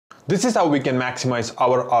This is how we can maximize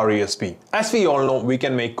our RESP. As we all know, we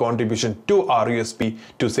can make contribution to RESP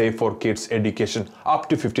to save for kids' education up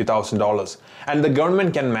to $50,000, and the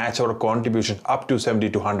government can match our contribution up to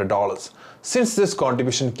 $7,200. Since this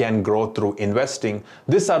contribution can grow through investing,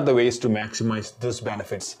 these are the ways to maximize these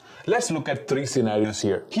benefits. Let's look at three scenarios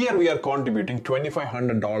here. Here we are contributing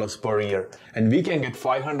 $2,500 per year, and we can get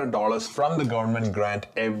 $500 from the government grant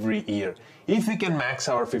every year. If we can max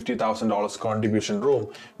our $50,000 contribution room,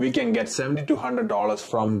 we can get $7,200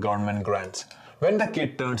 from government grants. When the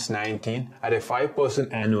kid turns 19, at a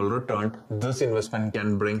 5% annual return, this investment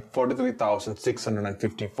can bring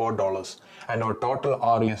 $43,654, and our total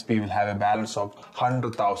RESP will have a balance of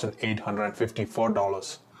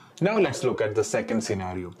 $100,854. Now let's look at the second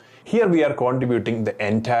scenario. Here we are contributing the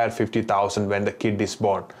entire $50,000 when the kid is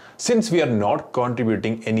born. Since we are not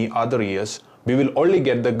contributing any other years, we will only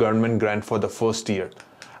get the government grant for the first year.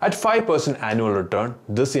 At 5% annual return,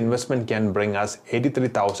 this investment can bring us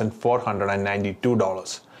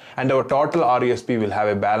 $83,492, and our total RESP will have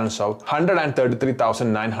a balance of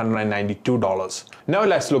 $133,992. Now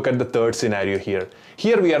let's look at the third scenario here.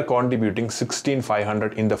 Here we are contributing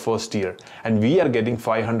 $16,500 in the first year, and we are getting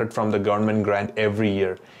 $500 from the government grant every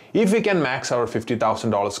year. If we can max our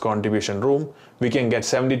 $50,000 contribution room, we can get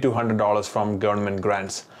 $7,200 from government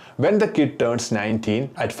grants. When the kid turns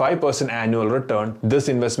 19, at 5% annual return, this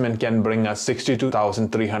investment can bring us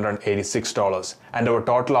 $62,386, and our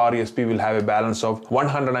total RESP will have a balance of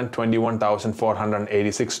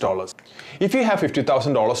 $121,486. If you have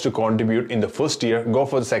 $50,000 to contribute in the first year, go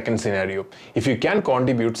for the second scenario. If you can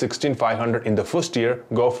contribute $16,500 in the first year,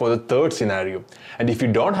 go for the third scenario. And if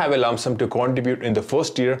you don't have a lump sum to contribute in the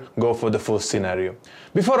first year, go for the first scenario.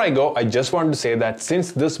 Before I go, I just want to say that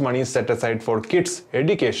since this money is set aside for kids'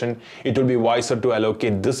 education, it will be wiser to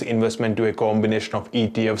allocate this investment to a combination of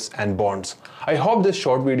ETFs and bonds. I hope this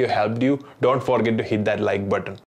short video helped you. Don't forget to hit that like button.